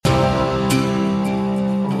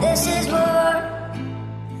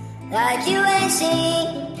like you ain't seen.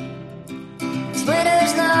 It's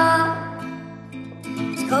winter's long,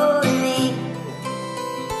 it's cold to me.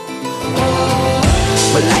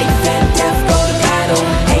 When life and death go to battle,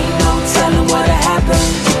 ain't no telling what'll happen.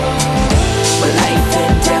 When life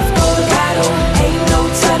and death go to battle, ain't no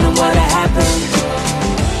telling what'll happen.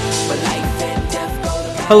 When life and death go to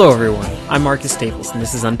battle. Hello everyone, I'm Marcus Staples, and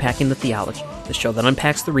this is Unpacking the Theology, the show that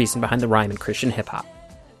unpacks the reason behind the rhyme in Christian hip-hop.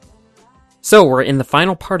 So, we're in the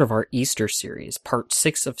final part of our Easter series, part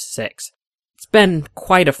 6 of 6. It's been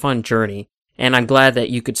quite a fun journey, and I'm glad that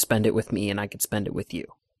you could spend it with me and I could spend it with you.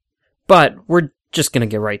 But we're just going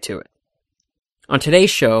to get right to it. On today's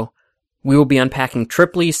show, we will be unpacking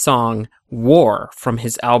Tripley's song, War, from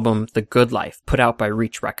his album The Good Life, put out by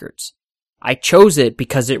Reach Records. I chose it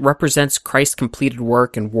because it represents Christ's completed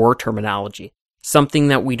work in war terminology, something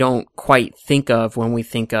that we don't quite think of when we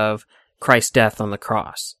think of Christ's death on the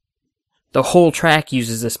cross. The whole track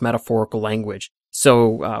uses this metaphorical language,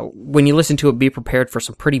 so when you listen to it, be prepared for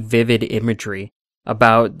some pretty vivid imagery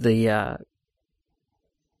about the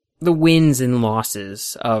wins and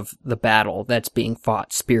losses of the battle that's being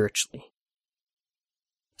fought spiritually.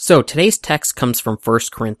 So today's text comes from 1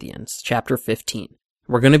 Corinthians chapter 15.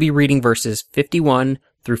 We're going to be reading verses 51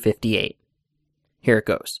 through 58. Here it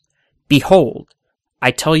goes. Behold,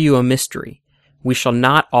 I tell you a mystery. We shall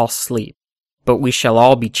not all sleep, but we shall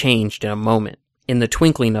all be changed in a moment, in the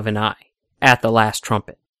twinkling of an eye, at the last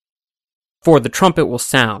trumpet. For the trumpet will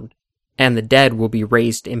sound, and the dead will be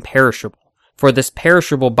raised imperishable. For this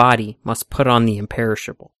perishable body must put on the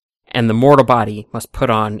imperishable, and the mortal body must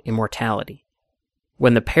put on immortality.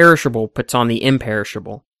 When the perishable puts on the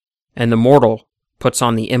imperishable, and the mortal puts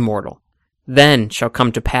on the immortal, then shall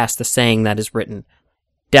come to pass the saying that is written,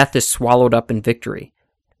 Death is swallowed up in victory.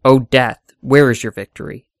 O death, where is your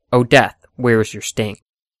victory? O death, where is your sting?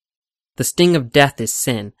 The sting of death is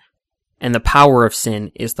sin, and the power of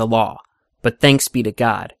sin is the law. But thanks be to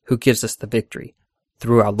God, who gives us the victory,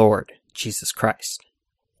 through our Lord Jesus Christ.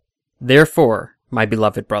 Therefore, my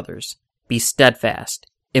beloved brothers, be steadfast,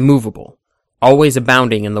 immovable, always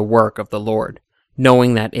abounding in the work of the Lord,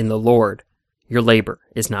 knowing that in the Lord your labor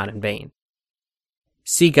is not in vain.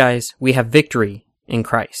 See, guys, we have victory in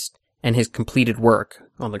Christ and his completed work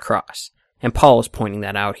on the cross, and Paul is pointing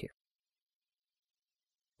that out here.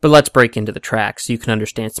 But let's break into the track so you can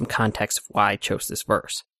understand some context of why I chose this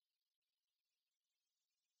verse.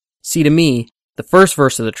 See, to me, the first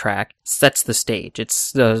verse of the track sets the stage.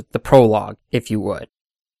 It's the prologue, if you would,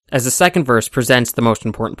 as the second verse presents the most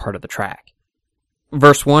important part of the track.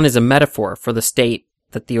 Verse 1 is a metaphor for the state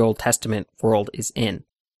that the Old Testament world is in.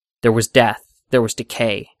 There was death, there was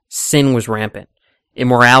decay, sin was rampant,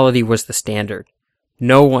 immorality was the standard.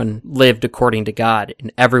 No one lived according to God,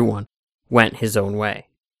 and everyone went his own way.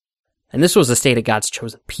 And this was the state of God's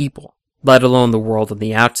chosen people, let alone the world on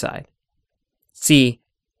the outside. See,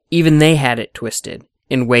 even they had it twisted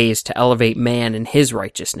in ways to elevate man and his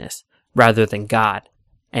righteousness rather than God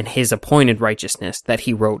and his appointed righteousness that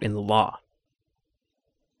he wrote in the law.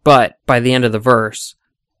 But by the end of the verse,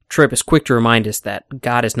 Tripp is quick to remind us that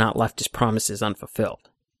God has not left his promises unfulfilled.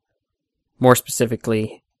 More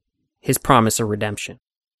specifically, his promise of redemption.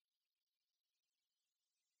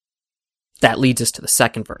 That leads us to the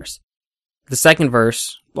second verse. The second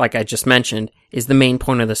verse, like I just mentioned, is the main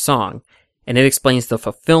point of the song, and it explains the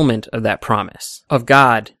fulfillment of that promise, of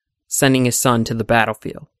God sending his son to the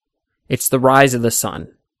battlefield. It's the rise of the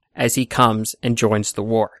sun as he comes and joins the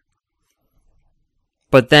war.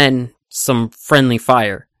 But then, some friendly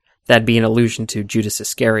fire, that'd be an allusion to Judas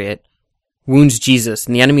Iscariot, wounds Jesus,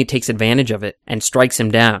 and the enemy takes advantage of it and strikes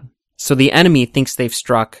him down. So the enemy thinks they've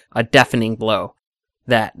struck a deafening blow,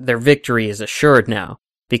 that their victory is assured now,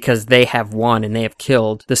 because they have won and they have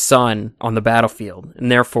killed the son on the battlefield, and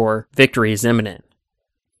therefore victory is imminent.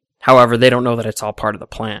 However, they don't know that it's all part of the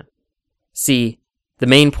plan. See, the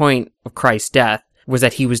main point of Christ's death was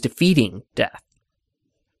that he was defeating death.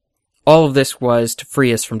 All of this was to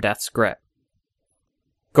free us from death's grip.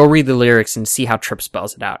 Go read the lyrics and see how Tripp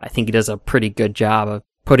spells it out. I think he does a pretty good job of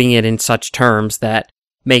putting it in such terms that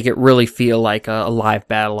make it really feel like a live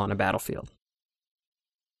battle on a battlefield.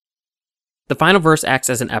 The final verse acts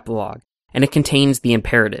as an epilogue, and it contains the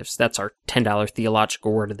imperatives. That's our $10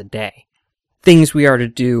 theological word of the day. Things we are to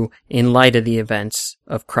do in light of the events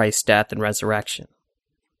of Christ's death and resurrection.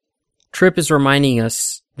 Tripp is reminding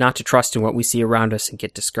us not to trust in what we see around us and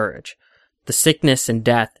get discouraged. The sickness and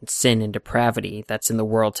death and sin and depravity that's in the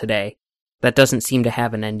world today, that doesn't seem to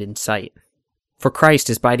have an end in sight. For Christ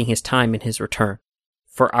is biding his time in his return,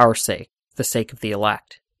 for our sake, the sake of the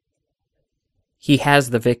elect. He has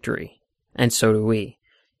the victory, and so do we.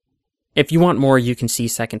 If you want more, you can see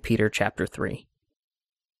 2 Peter chapter 3.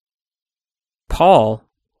 Paul,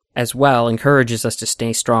 as well, encourages us to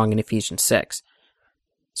stay strong in Ephesians 6.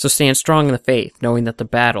 So stand strong in the faith, knowing that the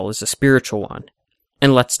battle is a spiritual one.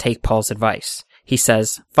 And let's take Paul's advice. He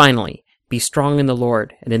says, "Finally, be strong in the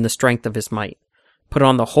Lord and in the strength of his might. Put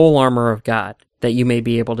on the whole armor of God, that you may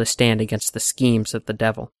be able to stand against the schemes of the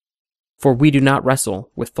devil. For we do not wrestle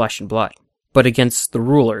with flesh and blood, but against the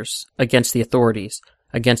rulers, against the authorities,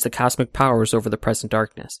 against the cosmic powers over the present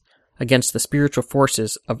darkness, against the spiritual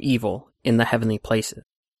forces of evil in the heavenly places.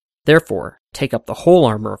 Therefore, take up the whole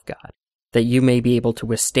armor of God, that you may be able to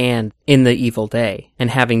withstand in the evil day, and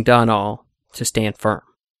having done all, to stand firm."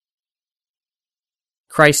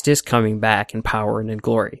 Christ is coming back in power and in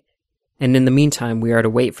glory, and in the meantime we are to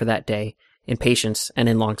wait for that day in patience and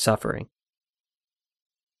in long-suffering.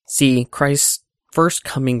 See, Christ's first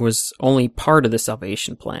coming was only part of the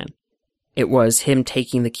salvation plan. It was him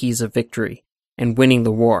taking the keys of victory and winning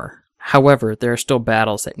the war. However, there are still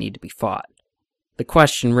battles that need to be fought. The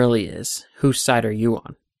question really is, whose side are you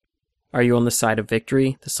on? Are you on the side of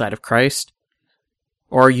victory, the side of Christ?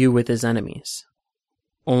 Or are you with his enemies?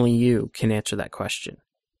 Only you can answer that question.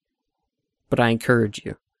 But I encourage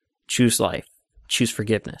you, choose life, choose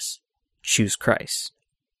forgiveness, choose Christ.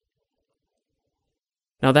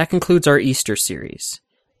 Now that concludes our Easter series.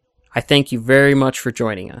 I thank you very much for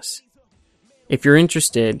joining us. If you're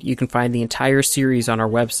interested, you can find the entire series on our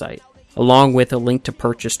website, along with a link to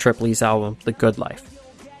purchase Tripoli's album, The Good Life.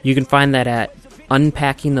 You can find that at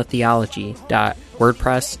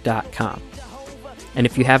unpackingthetheology.wordpress.com. And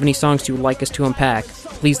if you have any songs you would like us to unpack,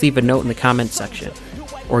 please leave a note in the comments section,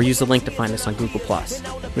 or use the link to find us on Google+.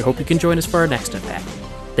 We hope you can join us for our next unpack.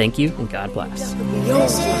 Thank you, and God bless.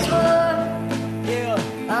 This is war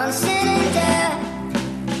on sin and death.